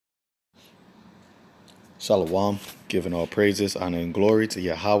Shalom, giving all praises, honor, and glory to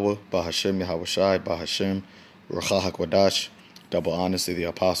Yahawah, Bahashem, YAHAWASHI, Bahashem, Ruach HaKodesh. Double honors to the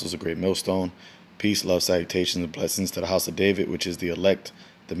apostles of Great Millstone. Peace, love, salutations, and blessings to the house of David, which is the elect,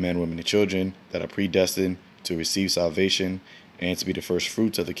 the men, women, and children that are predestined to receive salvation and to be the first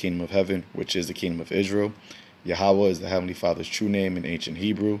fruits of the kingdom of heaven, which is the kingdom of Israel. Yahawah is the Heavenly Father's true name in ancient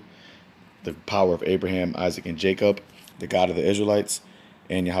Hebrew, the power of Abraham, Isaac, and Jacob, the God of the Israelites.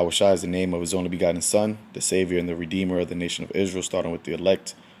 And YAHAWASHI is the name of his only begotten Son, the Savior and the Redeemer of the nation of Israel, starting with the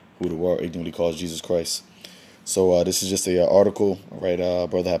elect, who the world ignorantly calls Jesus Christ. So this is just a article, right?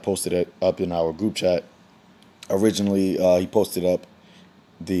 Brother had posted it up in our group chat. Originally, he posted up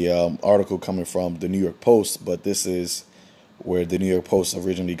the article coming from the New York Post, but this is where the New York Post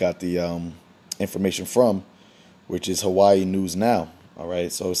originally got the information from, which is Hawaii News Now. All right,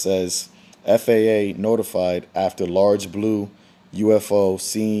 so it says FAA notified after large blue UFO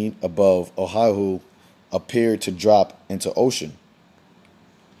seen above Oahu appeared to drop into ocean.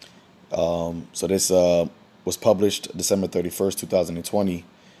 So this was published December 31st, 2020,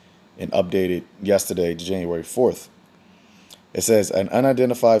 and updated yesterday, January 4th. It says, an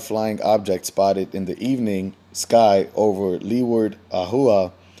unidentified flying object spotted in the evening sky over Leeward,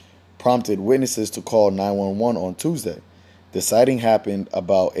 Oahu, prompted witnesses to call 911 on Tuesday. The sighting happened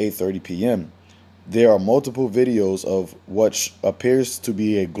about 8:30 p.m. There are multiple videos of what appears to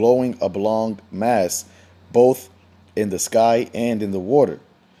be a glowing oblong mass, both in the sky and in the water.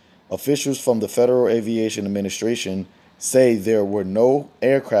 Officials from the Federal Aviation Administration say there were no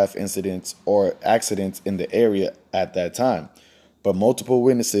aircraft incidents or accidents in the area at that time, but multiple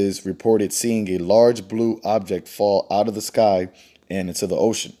witnesses reported seeing a large blue object fall out of the sky and into the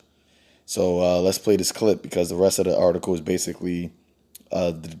ocean. So let's play this clip, because the rest of the article is basically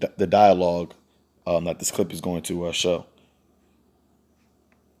the dialogue that this clip is going to show.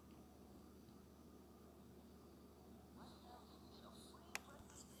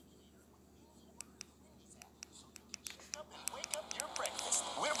 Wake up your breakfast.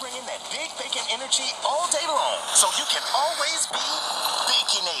 We're bringing that big bacon energy all day long, so you can always be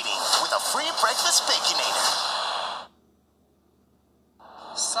baconating with a free breakfast baconator.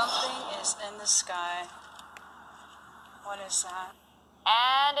 Something is in the sky. What is that?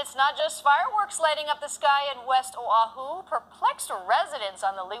 And it's not just fireworks lighting up the sky in West Oahu. Perplexed residents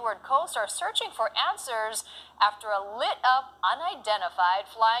on the Leeward coast are searching for answers after a lit-up, unidentified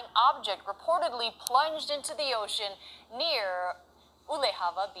flying object reportedly plunged into the ocean near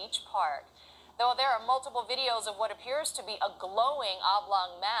Ulehava Beach Park. Though there are multiple videos of what appears to be a glowing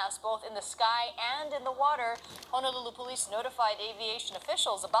oblong mass both in the sky and in the water, Honolulu police notified aviation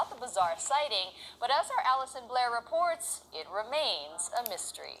officials about the bizarre sighting. But as our Allison Blair reports, it remains a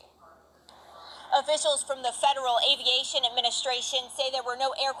mystery. Officials from the Federal Aviation Administration say there were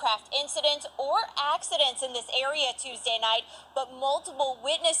no aircraft incidents or accidents in this area Tuesday night, but multiple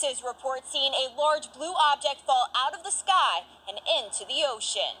witnesses report seeing a large blue object fall out of the sky and into the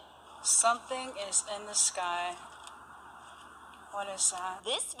ocean. Something is in the sky. What is that?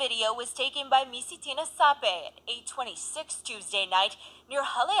 This video was taken by Misitina Sape at 8:26 Tuesday night near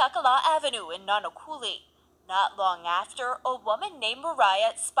Haleakala Avenue in Nanakuli. Not long after, a woman named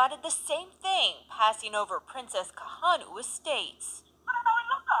Mariah spotted the same thing passing over Princess Kahanu Estates. I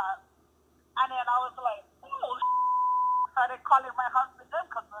look up, and then I was like, oh, started calling my husband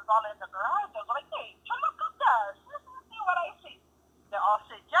because we was all in the garage. I was like, hey, you look up there. See what I see. They all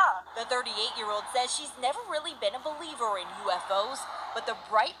said, yeah. The 38-year-old says she's never really been a believer in UFOs, but the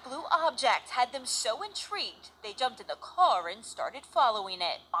bright blue object had them so intrigued, they jumped in the car and started following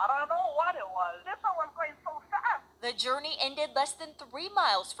it. I don't know what it was. This one was going so fast. The journey ended less than 3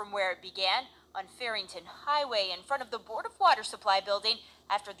 miles from where it began, on Farrington Highway in front of the Board of Water Supply building,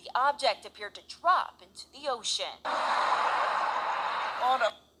 after the object appeared to drop into the ocean. Hold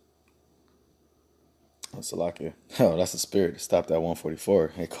up. That's a lock here. Oh, that's the spirit. Stopped at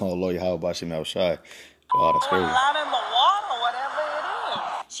 144. They call Lord YAHAWASHI YAHAWASHI. Wow, that's crazy. Not in the water, whatever it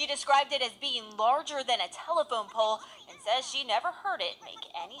is. She described it as being larger than a telephone pole and says she never heard it make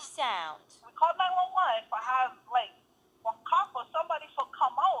any sound. We called 911 for have like one cop or somebody to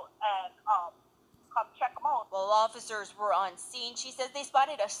come out and come check them out. While officers were on scene, she says they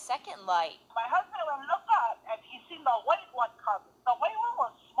spotted a second light. My husband went look up and he seen the white one coming. The white one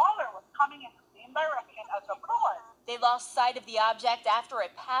was smaller, was coming in the same direction as the blue one. They lost sight of the object after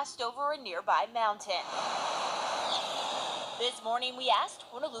it passed over a nearby mountain. This morning, we asked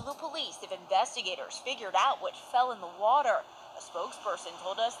Honolulu police if investigators figured out what fell in the water. A spokesperson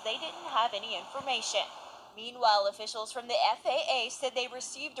told us they didn't have any information. Meanwhile, officials from the FAA said they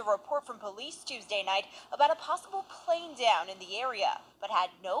received a report from police Tuesday night about a possible plane down in the area, but had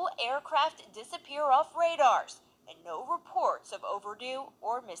no aircraft disappear off radars and no reports of overdue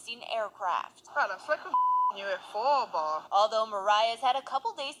or missing aircraft. That's like a UFO, boy. Although Mariah's had a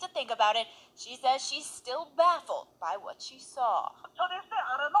couple days to think about it, she says she's still baffled by what she saw. So they say,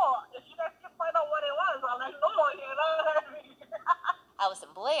 I don't know. If you guys can find out what it was, I'll let you know, you know what I mean? Allison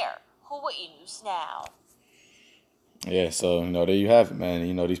Blair, Hawaii News Now. Yeah, so there you have it, man.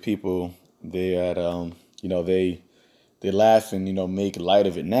 These people, they had they laugh and make light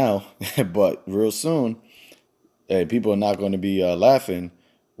of it now, but real soon, people are not going to be laughing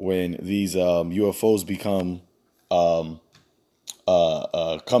when these UFOs become come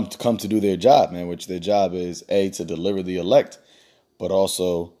to do their job, man. Which their job is to deliver the elect, but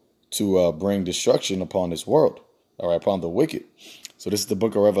also to bring destruction upon this world. All right, upon the wicked. So this is the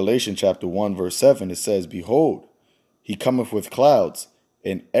book of Revelation, chapter 1, verse 7. It says, "Behold, he cometh with clouds,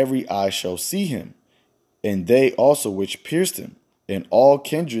 and every eye shall see him, and they also which pierced him, and all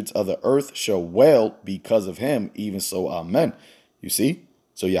kindreds of the earth shall wail because of him, even so, amen." You see?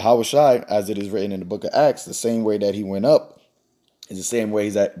 So YAHAWASHI, as it is written in the book of Acts, the same way that he went up is the same way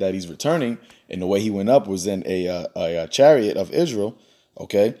that he's returning, and the way he went up was in a chariot of Israel,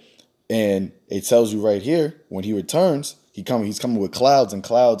 okay? And it tells you right here, when he returns, he's coming with clouds, and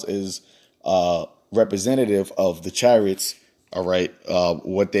clouds is representative of the chariots, all right,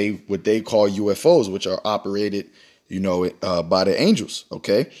 what they call UFOs, which are operated, by the angels,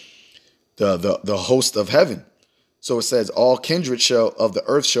 okay, the host of heaven. So it says all kindred of the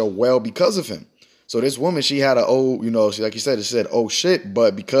earth shall wail because of him. So this woman, she had like you said, it said, oh shit,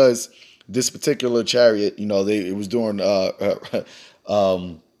 but because this particular chariot, it was doing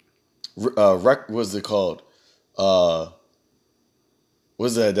what's it called?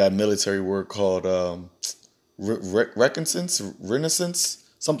 What's that military word called? Renaissance,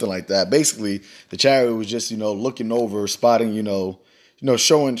 something like that. Basically, the chariot was just looking over, spotting,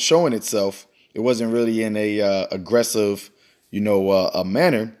 showing itself. It wasn't really in a aggressive, a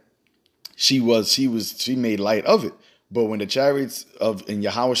manner. She made light of it. But when the chariots in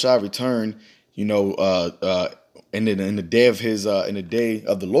YAHAWASHI returned, in the day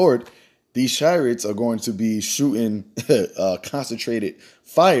of the Lord, these chariots are going to be shooting concentrated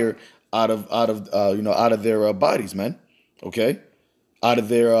fire out of their bodies, man. Okay, out of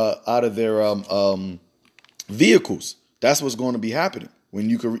their vehicles. That's what's going to be happening. When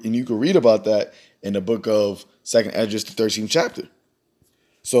you could read about that in the book of 2nd Esdras, the 13th chapter.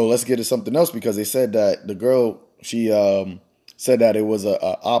 So let's get to something else, because they said that the girl, she said that it was a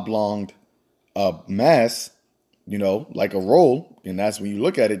oblong mass, like a roll, and that's when you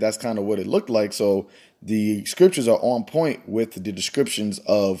look at it, that's kind of what it looked like. So the scriptures are on point with the descriptions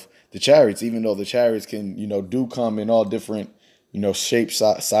of the chariots, even though the chariots can, do come in all different, shapes,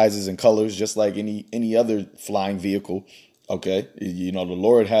 sizes, and colors, just like any other flying vehicle. Okay, the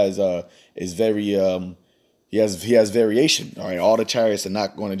Lord is very he has variation. All right, all the chariots are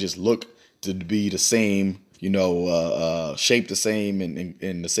not going to just look to be the same, shape the same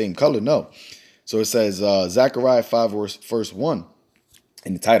and the same color. No. So it says Zechariah 5 verse 1,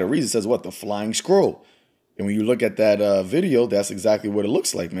 and the title reads, it says what? The flying scroll. And when you look at that video, that's exactly what it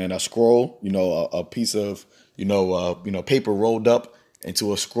looks like, man. A scroll, a piece of paper rolled up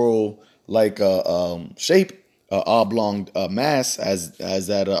into a scroll like shape. Oblong mass, as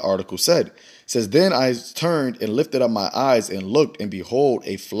that article said. It says, then I turned and lifted up my eyes and looked, and behold,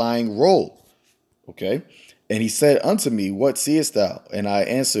 a flying roll. Okay. And he said unto me, what seest thou? And I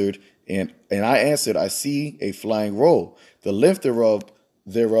answered, I see a flying roll. The length thereof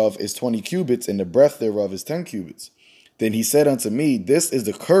is 20 cubits, and the breadth thereof is 10 cubits. Then he said unto me, this is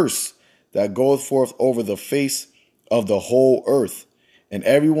the curse that goeth forth over the face of the whole earth, and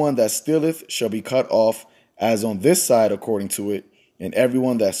everyone that stealeth shall be cut off as on this side according to it, and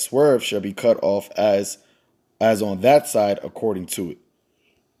everyone that swerves shall be cut off as on that side according to it.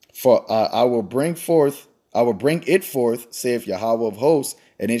 For I will bring it forth, saith Yahweh of hosts,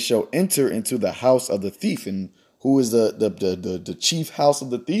 and it shall enter into the house of the thief. And who is the chief house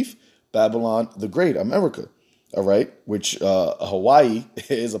of the thief? Babylon the Great, America. All right, which Hawaii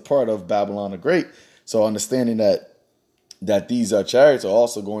is a part of Babylon the Great. So understanding that these chariots are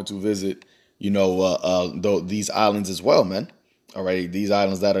also going to visit these islands as well, man. All right, these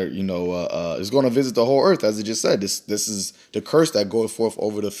islands that are, is going to visit the whole earth, as it just said. This is the curse that goeth forth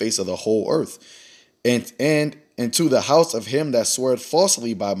over the face of the whole earth, and to the house of him that sweareth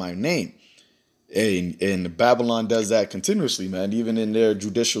falsely by my name. And Babylon does that continuously, man. Even in their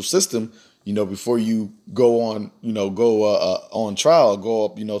judicial system, before you go on, on trial, go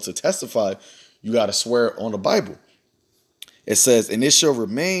up, to testify, you got to swear on the Bible. It says, and it shall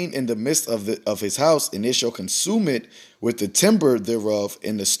remain in the midst of his house, and it shall consume it with the timber thereof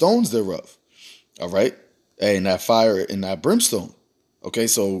and the stones thereof. All right, and that fire and that brimstone. Okay,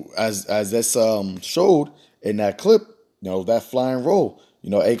 so as that's showed in that clip, that flying roll,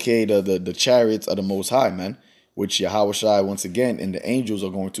 aka the chariots of the Most High, man, which YAHAWASHI once again and the angels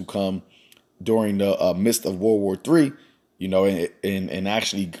are going to come during the midst of World War III, and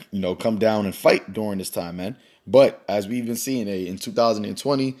actually, come down and fight during this time, man. But as we've been seeing, in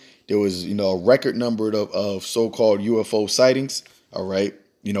 2020, there was, a record number of so-called UFO sightings, all right,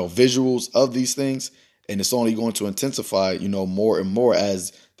 visuals of these things. And it's only going to intensify, more and more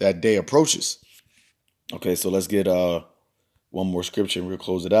as that day approaches. Okay, so let's get one more scripture and we'll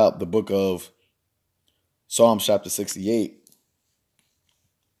close it out. The book of Psalms chapter 68,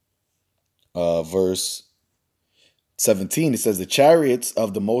 verse 17, it says, the chariots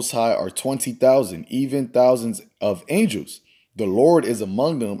of the Most High are 20,000, even thousands of angels. The Lord is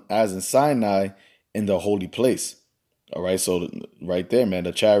among them as in Sinai in the holy place. All right, so right there, man,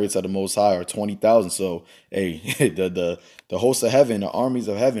 the chariots of the Most High are 20,000. So, hey, the hosts of heaven, the armies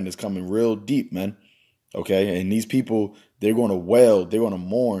of heaven is coming real deep, man. Okay, and these people, they're going to wail, they're going to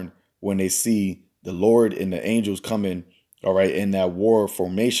mourn when they see the Lord and the angels coming, all right, in that war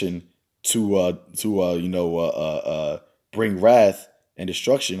formation to bring wrath and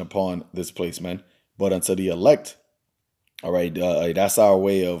destruction upon this place, man. But unto the elect, all right, that's our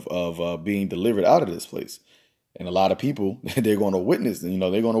way of being delivered out of this place. And a lot of people, they're going to witness, they're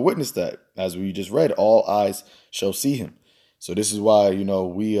going to witness that. As we just read, all eyes shall see him. So this is why,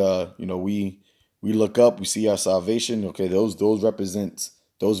 we look up, we see our salvation. Okay, those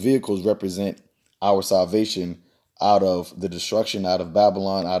vehicles represent our salvation out of the destruction, out of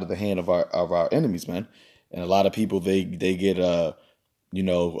Babylon, out of the hand of our enemies, man. And a lot of people, they get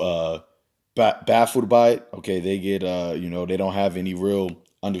baffled by it. Okay, they get they don't have any real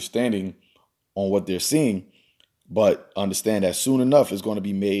understanding on what they're seeing. But understand that soon enough, it's going to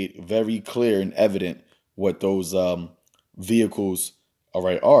be made very clear and evident what those vehicles, all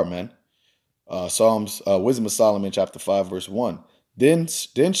right, are, man. Psalms, Wisdom of Solomon, chapter 5, verse 1. Then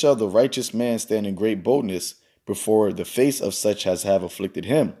shall the righteous man stand in great boldness before the face of such as have afflicted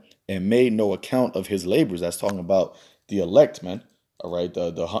him and made no account of his labors. That's talking about the elect, man. All right,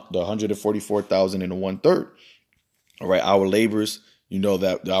 the 144,000 and 1/3. All right, our labors,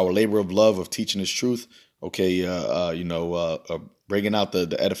 that our labor of love of teaching his truth. Okay, bringing out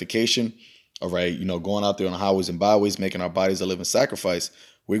the edification, all right, going out there on the highways and byways, making our bodies a living sacrifice.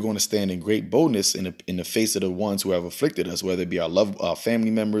 We're going to stand in great boldness in the face of the ones who have afflicted us, whether it be our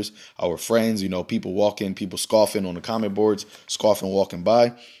family members, our friends, people walking, people scoffing on the comment boards, scoffing, walking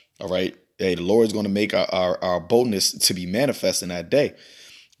by. All right, hey, the Lord is going to make our boldness to be manifest in that day.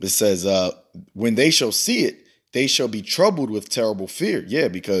 It says, when they shall see it, they shall be troubled with terrible fear. Yeah,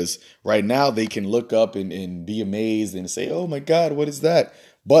 because right now they can look up and be amazed and say, oh my God, what is that?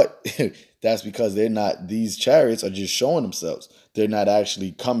 But that's because these chariots are just showing themselves. They're not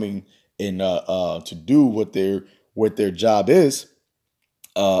actually coming in to do what their job is,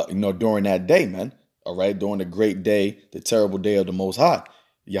 during that day, man. All right, during the great day, the terrible day of the Most High,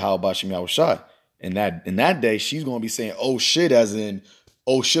 YAHAWASHI. And in that day, she's going to be saying, oh shit, as in,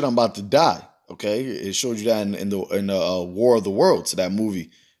 oh shit, I'm about to die. Okay, it showed you that in the War of the Worlds, that movie,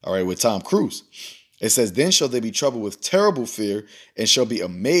 all right, with Tom Cruise. It says, then shall they be troubled with terrible fear and shall be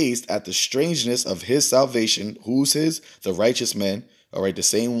amazed at the strangeness of his salvation. Who's his? The righteous man, all right, the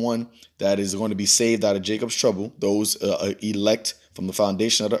same one that is going to be saved out of Jacob's trouble, those elect from the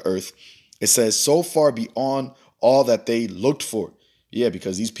foundation of the earth. It says, so far beyond all that they looked for. Yeah,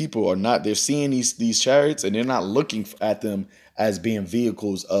 because these people are not, they're seeing these chariots and they're not looking at them as being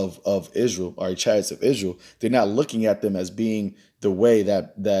vehicles of Israel, or chariots of Israel. They're not looking at them as being the way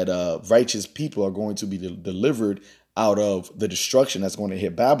that righteous people are going to be delivered out of the destruction that's going to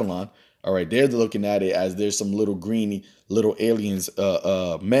hit Babylon. All right, they're looking at it as there's some little greeny, little aliens,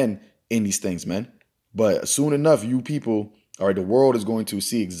 men in these things, man. But soon enough, you people, all right, the world is going to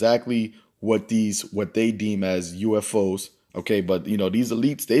see exactly what they deem as UFOs. Okay, but these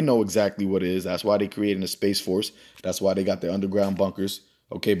elites, they know exactly what it is. That's why they created a space force. That's why they got their underground bunkers.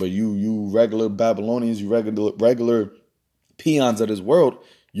 Okay, but you regular Babylonians, you regular peons of this world,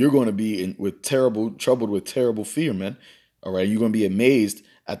 you're going to be troubled with terrible fear, man. All right, you're going to be amazed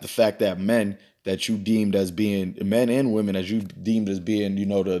at the fact that men that you deemed as being, men and women as you deemed as being,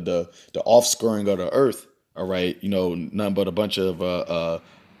 the offscouring of the earth. All right, none but a bunch of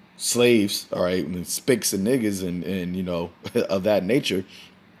slaves, all right, and spics and niggas and of that nature.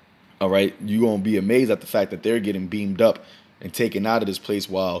 All right, you're gonna be amazed at the fact that they're getting beamed up, and taken out of this place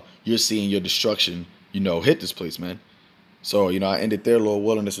while you're seeing your destruction, hit this place, man. So, I ended there, Lord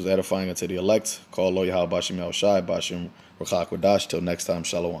willing. This was edifying unto the elect. Call Lord YAHAWASHI, Bashim, Ruach HaKodesh. Till next time,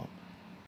 Shalom.